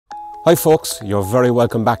Hi folks, you're very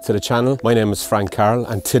welcome back to the channel. My name is Frank Carroll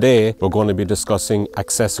and today we're going to be discussing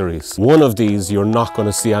accessories. One of these you're not going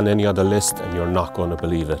to see on any other list and you're not going to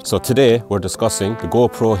believe it. So today we're discussing the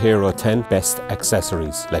GoPro Hero 10 best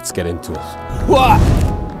accessories. Let's get into it. What?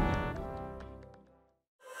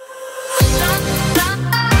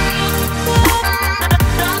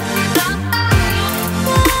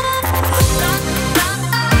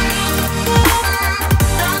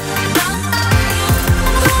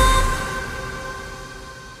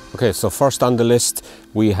 Okay, so first on the list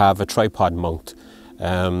we have a tripod mount.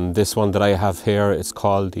 This one that I have here is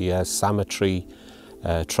called the Smatree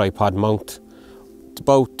tripod mount. It's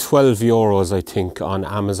about 12 euros I think on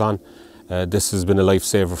Amazon. This has been a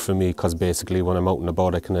lifesaver for me because basically when I'm out and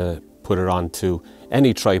about I can put it onto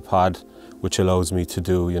any tripod, which allows me to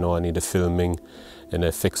do, any of the filming in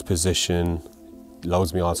a fixed position.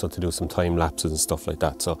 Allows me also to do some time lapses and stuff like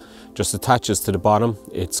that. So just attaches to the bottom.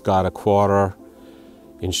 It's got a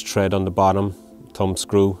 1/4-inch thread on the bottom, thumb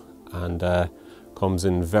screw, and comes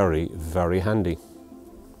in very, very handy.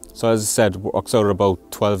 So as I said, works out at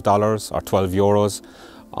about $12 or 12 euros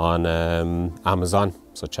on Amazon,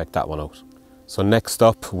 so check that one out. So next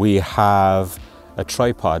up we have a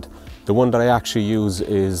tripod. The one that I actually use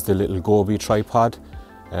is the little Joby tripod,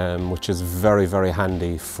 which is very, very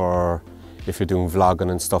handy for if you're doing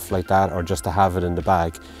vlogging and stuff like that, or just to have it in the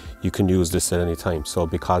bag. You can use this at any time. So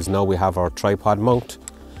because now we have our tripod mount,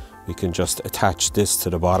 we can just attach this to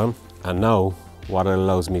the bottom, and now what it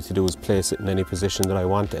allows me to do is place it in any position that I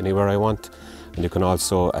want, anywhere I want. And you can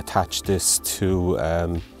also attach this to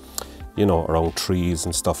around trees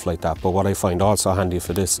and stuff like that. But what I find also handy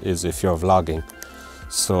for this is if you're vlogging.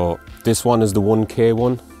 So this one is the 1K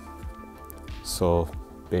one, so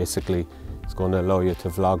basically it's going to allow you to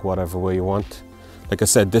vlog whatever way you want. Like I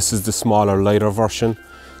said, this is the smaller, lighter version.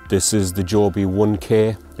 This is the Joby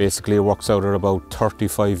 1K. Basically it works out at about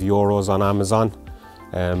 35 euros on Amazon,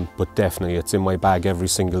 but definitely it's in my bag every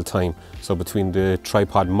single time. So between the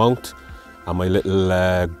tripod mount and my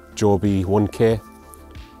little Joby 1K,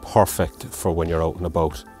 perfect for when you're out and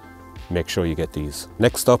about. Make sure you get these.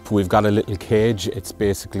 Next up we've got a little cage. It's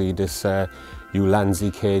basically this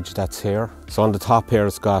Ulanzi cage that's here. So on the top here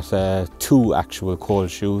it's got 2 actual cold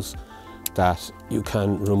shoes that you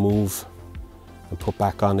can remove and put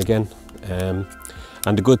back on again.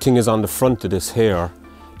 And the good thing is on the front of this here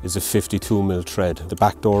is a 52mm thread. The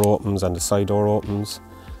back door opens and the side door opens.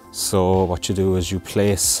 So what you do is you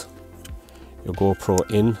place your GoPro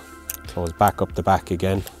in, close back up the back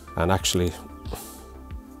again, and actually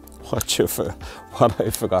what I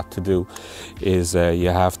forgot to do is you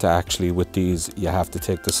have to actually, with these, you have to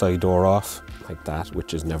take the side door off like that,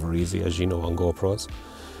 which is never easy, as you know, on GoPros.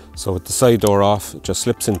 So with the side door off, it just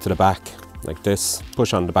slips into the back like this,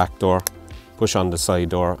 push on the back door, push on the side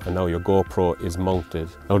door, and now your GoPro is mounted.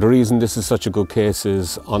 Now the reason this is such a good case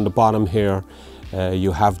is on the bottom here,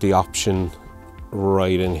 you have the option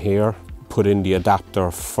right in here, put in the adapter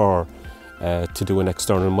for to do an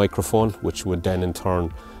external microphone, which would then in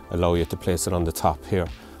turn allow you to place it on the top here.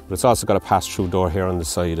 But it's also got a pass-through door here on the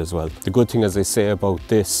side as well. The good thing, as I say, about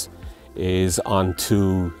this is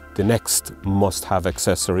onto the next must-have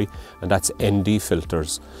accessory, and that's ND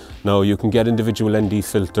filters. Now you can get individual ND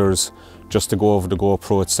filters just to go over the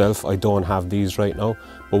GoPro itself. I don't have these right now,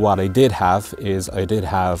 but what I did have is I did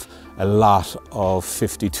have a lot of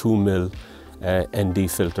 52mm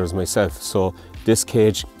ND filters myself. So this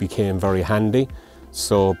cage became very handy.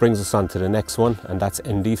 So it brings us on to the next one, and that's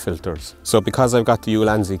ND filters. So because I've got the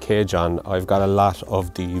Ulanzi cage on, I've got a lot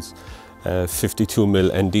of these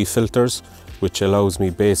 52mm ND filters, which allows me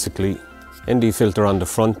basically ND filter on the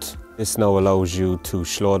front. This now allows you to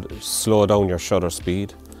slow down your shutter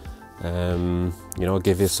speed,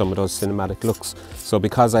 give you some of those cinematic looks. So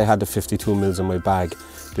because I had the 52mm in my bag,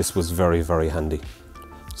 this was very, very handy.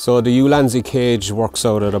 So the Ulanzi cage works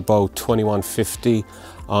out at about $21.50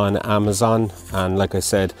 on Amazon, and like I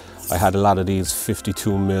said, I had a lot of these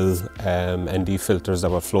 52mm ND filters that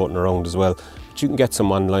were floating around as well. But you can get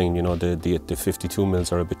some online, the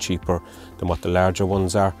 52mm are a bit cheaper than what the larger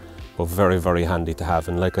ones are, but very, very handy to have.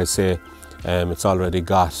 And like I say, it's already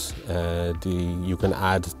got you can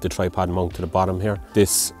add the tripod mount to the bottom here. The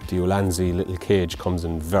Ulanzi little cage comes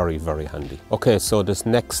in very, very handy. Okay, so this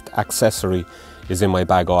next accessory is in my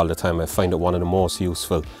bag all the time. I find it one of the most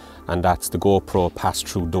useful, and that's the GoPro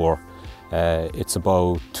pass-through door. It's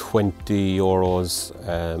about 20 euros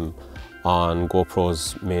on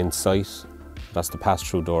GoPro's main site. That's the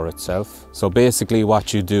pass-through door itself. So basically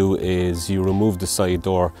what you do is you remove the side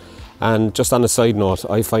door, and just on a side note,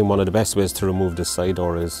 I find one of the best ways to remove this side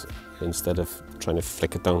door is, instead of trying to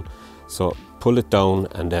flick it down, So pull it down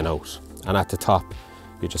and then out. And at the top,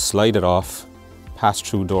 you just slide it off,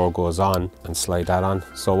 pass-through door goes on and slide that on.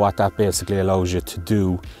 So what that basically allows you to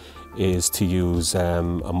do is to use a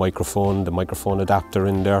microphone, the microphone adapter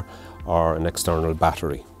in there, or an external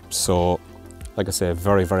battery. So like I say,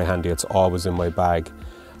 very, very handy. It's always in my bag.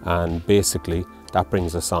 And basically that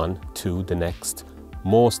brings us on to the next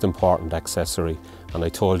most important accessory. And I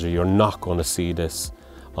told you, you're not going to see this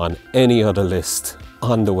on any other list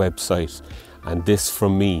on the website. And this for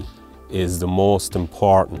me is the most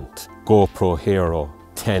important GoPro Hero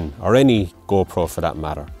 10, or any GoPro for that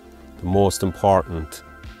matter. The most important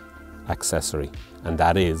accessory, and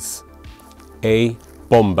that is a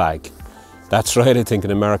bum bag. That's right, I think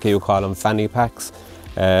in America you call them fanny packs.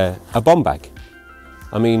 A bum bag.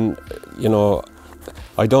 I mean, you know,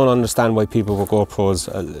 I don't understand why people with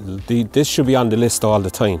GoPros, this should be on the list all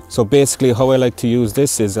the time. So basically how I like to use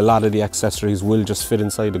this is a lot of the accessories will just fit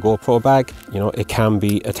inside the GoPro bag. You know, it can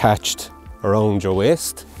be attached around your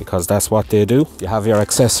waist because that's what they do. You have your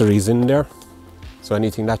accessories in there. So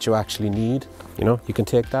anything that you actually need, you know, you can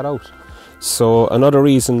take that out. So another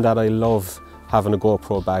reason that I love having a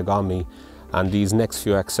GoPro bag on me, and these next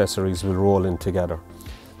few accessories will roll in together.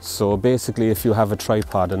 So basically if you have a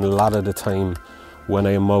tripod, and a lot of the time when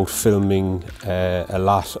I am out filming a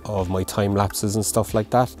lot of my time lapses and stuff like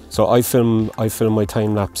that. So I film my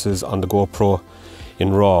time lapses on the GoPro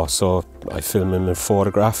in RAW, so I film them in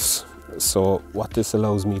photographs. So what this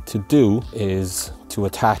allows me to do is to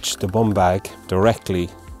attach the bum bag directly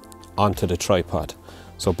onto the tripod.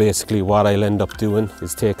 So basically what I'll end up doing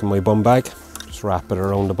is taking my bum bag, just wrap it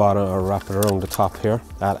around the bottom or wrap it around the top here.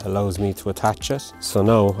 That allows me to attach it. So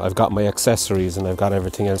now I've got my accessories and I've got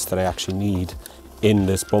everything else that I actually need in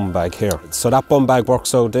this bum bag here. So that bum bag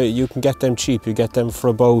works out, you can get them cheap. You get them for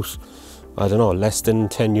about, I don't know, less than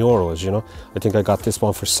 10 euros, you know. I think I got this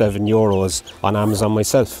one for 7 euros on Amazon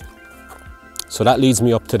myself. So that leads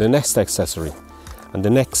me up to the next accessory. And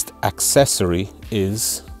the next accessory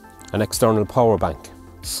is an external power bank.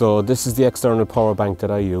 So this is the external power bank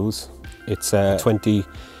that I use. It's a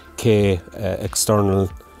 20k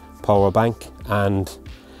external power bank, and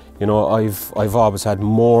you know, I've always had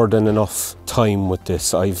more than enough time with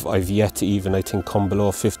this. I've yet to even, I think, come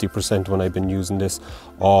below 50% when I've been using this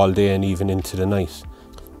all day and even into the night.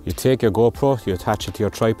 You take your GoPro, you attach it to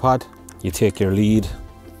your tripod, you take your lead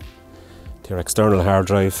to your external hard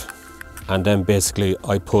drive, and then basically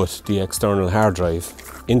I put the external hard drive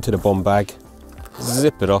into the bum bag,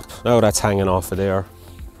 zip it up. Now that's hanging off of there.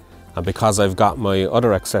 And because I've got my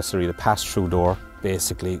other accessory, the pass-through door,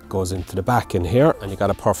 basically goes into the back in here, and you got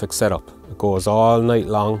a perfect setup. It goes all night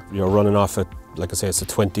long. You're running off it, like I say, it's a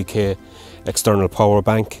 20k external power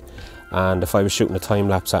bank. And if I was shooting a time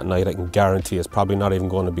lapse at night, I can guarantee it's probably not even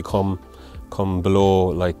going to come below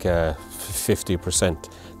like 50%.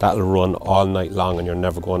 That'll run all night long and you're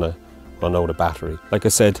never going to run out of battery. Like I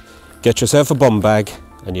said, get yourself a bum bag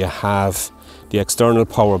and you have the external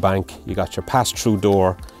power bank, you got your pass-through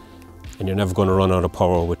door, and you're never going to run out of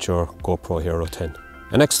power with your GoPro Hero 10.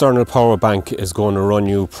 An external power bank is going to run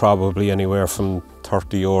you probably anywhere from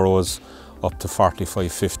 30 euros up to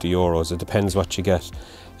 45, 50 euros. It depends what you get.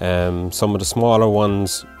 Some of the smaller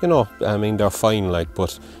ones, you know, I mean, they're fine, like,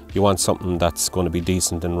 but you want something that's going to be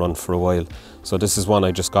decent and run for a while. So this is one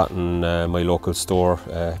I just got in my local store,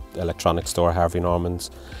 electronics store, Harvey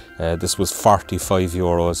Norman's. This was 45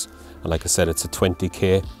 euros, and like I said, it's a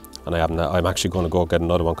 20k. And I'm actually going to go get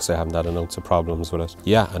another one because I haven't had an ounce of problems with it.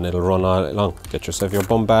 Yeah, and it'll run all night long. Get yourself your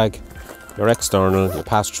bum bag, your external, your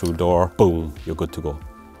pass-through door, boom, you're good to go.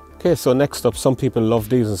 Okay, so next up, some people love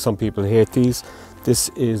these and some people hate these. This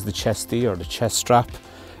is the chesty, or the chest strap.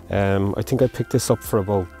 I think I picked this up for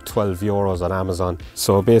about 12 euros on Amazon.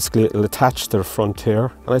 So basically it'll attach to the front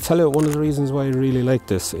here. And I tell you, one of the reasons why I really like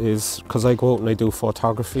this is because I go out and I do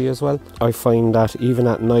photography as well. I find that even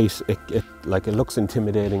at night, it looks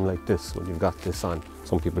intimidating like this when you've got this on.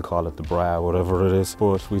 Some people call it the bra, whatever it is.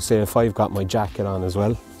 But we say if I've got my jacket on as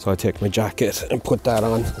well, so I take my jacket and put that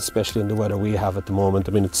on, especially in the weather we have at the moment.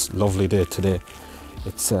 I mean, it's a lovely day today.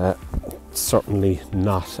 It's certainly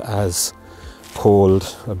not as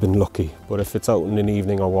cold. I've been lucky, but if it's out in an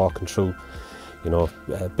evening or walking through, you know,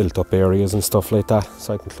 built up areas and stuff like that,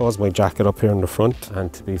 so I can close my jacket up here in the front,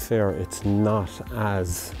 and to be fair, it's not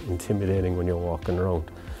as intimidating when you're walking around.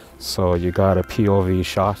 So you got a POV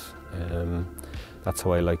shot, that's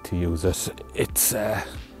how I like to use it. It's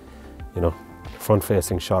you know, front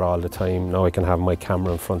facing shot all the time. Now I can have my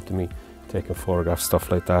camera in front of me taking photographs, stuff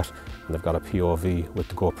like that, and I've got a POV with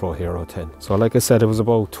the GoPro Hero 10. So like I said, it was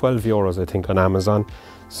about 12 euros I think on Amazon.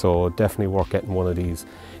 So definitely worth getting one of these.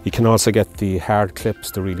 You can also get the hard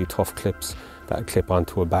clips, the really tough clips that clip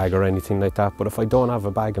onto a bag or anything like that. But if I don't have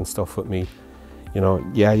a bag and stuff with me, you know,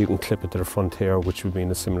 yeah, you can clip it to the front here, which would be in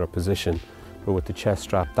a similar position. But with the chest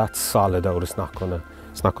strap, that's solid out. It's not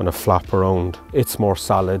gonna flop around. It's more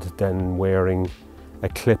solid than wearing a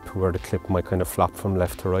clip where the clip might kind of flop from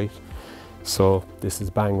left to right. So this is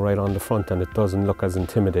bang right on the front, and it doesn't look as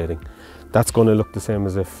intimidating. That's going to look the same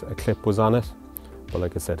as if a clip was on it, but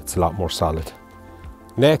like I said, it's a lot more solid.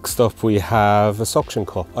 Next up we have a suction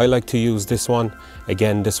cup. I like to use this one.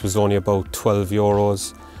 Again, this was only about 12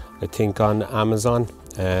 euros, I think, on Amazon.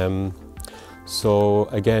 So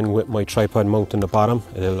again, with my tripod mount on the bottom,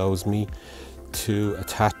 it allows me to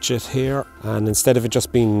attach it here. And instead of it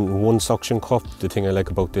just being one suction cup, the thing I like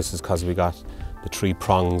about this is because we got the 3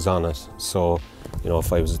 prongs on it. So, you know,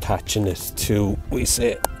 if I was attaching it to, we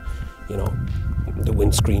say, you know, the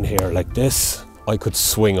windscreen here like this, I could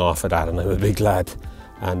swing off of that, and I'm a big lad,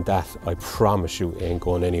 and that, I promise you, ain't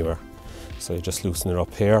going anywhere. So you just loosen it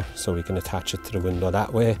up here so we can attach it to the window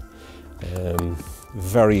that way.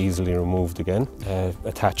 Very easily removed again.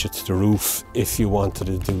 Attach it to the roof if you wanted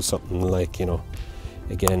to do something like, you know,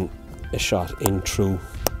 again, a shot in through,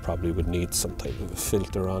 probably would need some type of a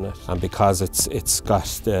filter on it. And because it's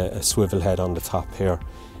got a swivel head on the top here,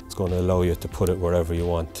 it's going to allow you to put it wherever you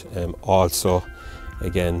want. Also,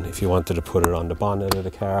 again, if you wanted to put it on the bonnet of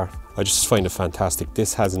the car, I just find it fantastic.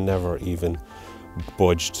 This has never even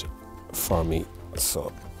budged for me,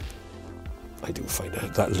 so I do find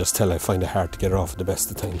it, that'll just tell I find it hard to get it off at the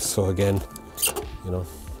best of times. So again, you know,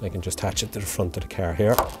 I can just attach it to the front of the car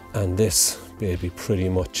here, and this baby pretty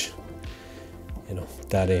much, you know,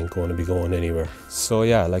 that ain't going to be going anywhere. So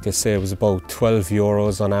yeah, like I say, it was about 12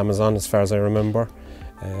 euros on Amazon as far as I remember.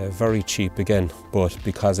 Very cheap again, but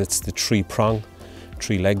because it's the 3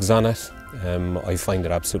 legs on it, I find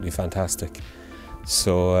it absolutely fantastic.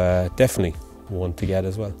 So definitely one to get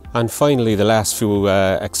as well. And finally, the last few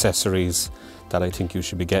accessories that I think you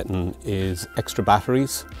should be getting is extra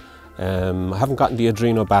batteries. I haven't gotten the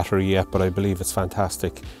Enduro Battery yet, but I believe it's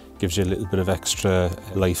fantastic. Gives you a little bit of extra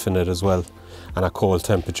life in it as well. And at cold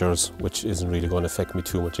temperatures, which isn't really going to affect me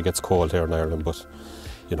too much. It gets cold here in Ireland, but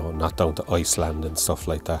you know, not down to Iceland and stuff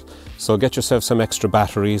like that. So get yourself some extra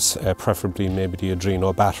batteries, preferably maybe the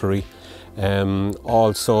Enduro Battery.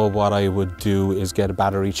 Also, what I would do is get a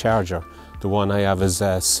battery charger. The one I have is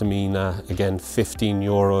a Samina, again, 15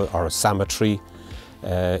 euro, or a Smatree.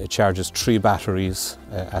 It charges 3 batteries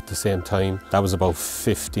at the same time. That was about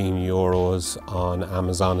 15 euros on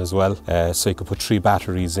Amazon as well. So you could put 3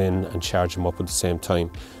 batteries in and charge them up at the same time.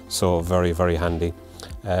 So very, very handy.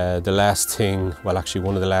 The last thing, well actually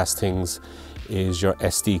one of the last things, is your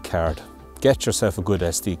SD card. Get yourself a good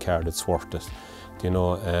SD card, it's worth it. You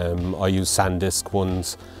know, I use SanDisk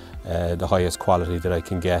ones, the highest quality that I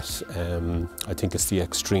can get. I think it's the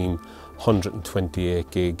Extreme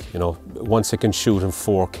 128 gig. You know, once it can shoot in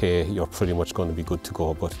 4K, you're pretty much going to be good to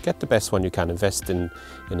go. But get the best one you can, invest in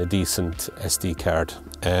a decent SD card.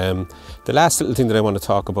 The last little thing that I want to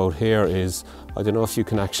talk about here is, I don't know if you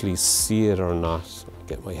can actually see it or not.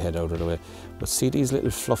 Get my head out of the way. But see these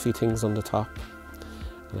little fluffy things on the top?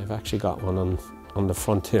 And I've actually got one on the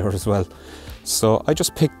front here as well. So I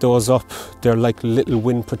just picked those up. They're like little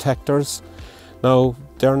wind protectors. Now,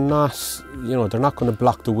 they're not, you know, they're not going to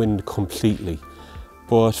block the wind completely,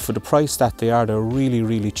 but for the price that they are, they're really,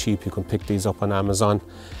 really cheap. You can pick these up on Amazon,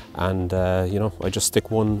 and you know, I just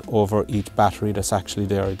stick one over each battery that's actually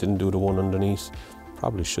there. I didn't do the one underneath.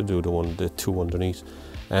 Probably should do the 2 underneath.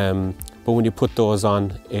 But when you put those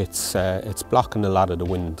on, it's blocking a lot of the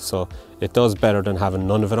wind, so it does better than having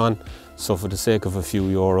none of it on. So for the sake of a few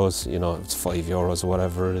euros, you know, it's 5 euros or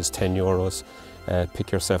whatever it is, 10 euros,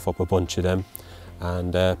 pick yourself up a bunch of them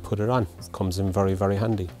and put it on. It comes in very, very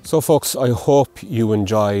handy. So folks, I hope you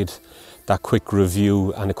enjoyed that quick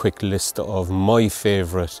review and a quick list of my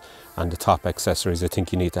favourite and the top accessories I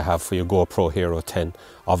think you need to have for your GoPro Hero 10.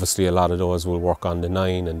 Obviously a lot of those will work on the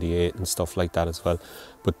 9 and the 8 and stuff like that as well,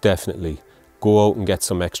 but definitely go out and get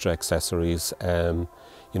some extra accessories.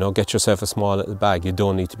 You know, get yourself a small little bag. You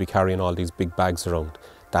don't need to be carrying all these big bags around.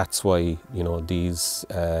 That's why, you know, these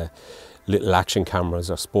little action cameras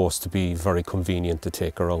are supposed to be very convenient to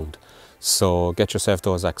take around. So get yourself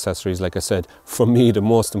those accessories. Like I said, for me, the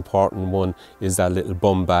most important one is that little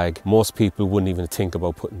bum bag. Most people wouldn't even think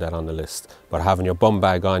about putting that on the list, but having your bum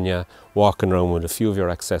bag on you, walking around with a few of your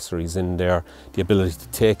accessories in there, the ability to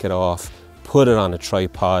take it off, put it on a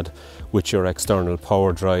tripod with your external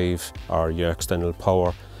power drive or your external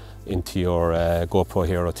power, into your GoPro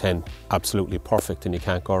Hero 10. Absolutely perfect, and you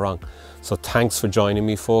can't go wrong. So thanks for joining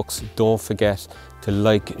me, folks. Don't forget to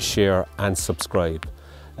like, share and subscribe.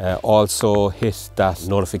 Also hit that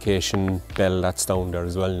notification bell that's down there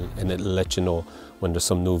as well, and it'll let you know when there's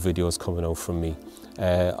some new videos coming out from me.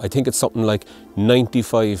 I think it's something like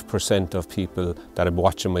 95% of people that are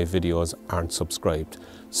watching my videos aren't subscribed.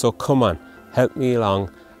 So come on, help me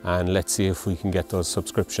along, and let's see if we can get those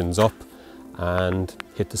subscriptions up, and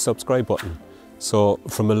hit the subscribe button. So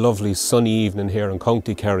from a lovely sunny evening here in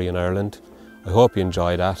County Kerry in Ireland, I hope you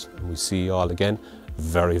enjoy that, and we'll see you all again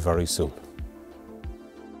very, very soon.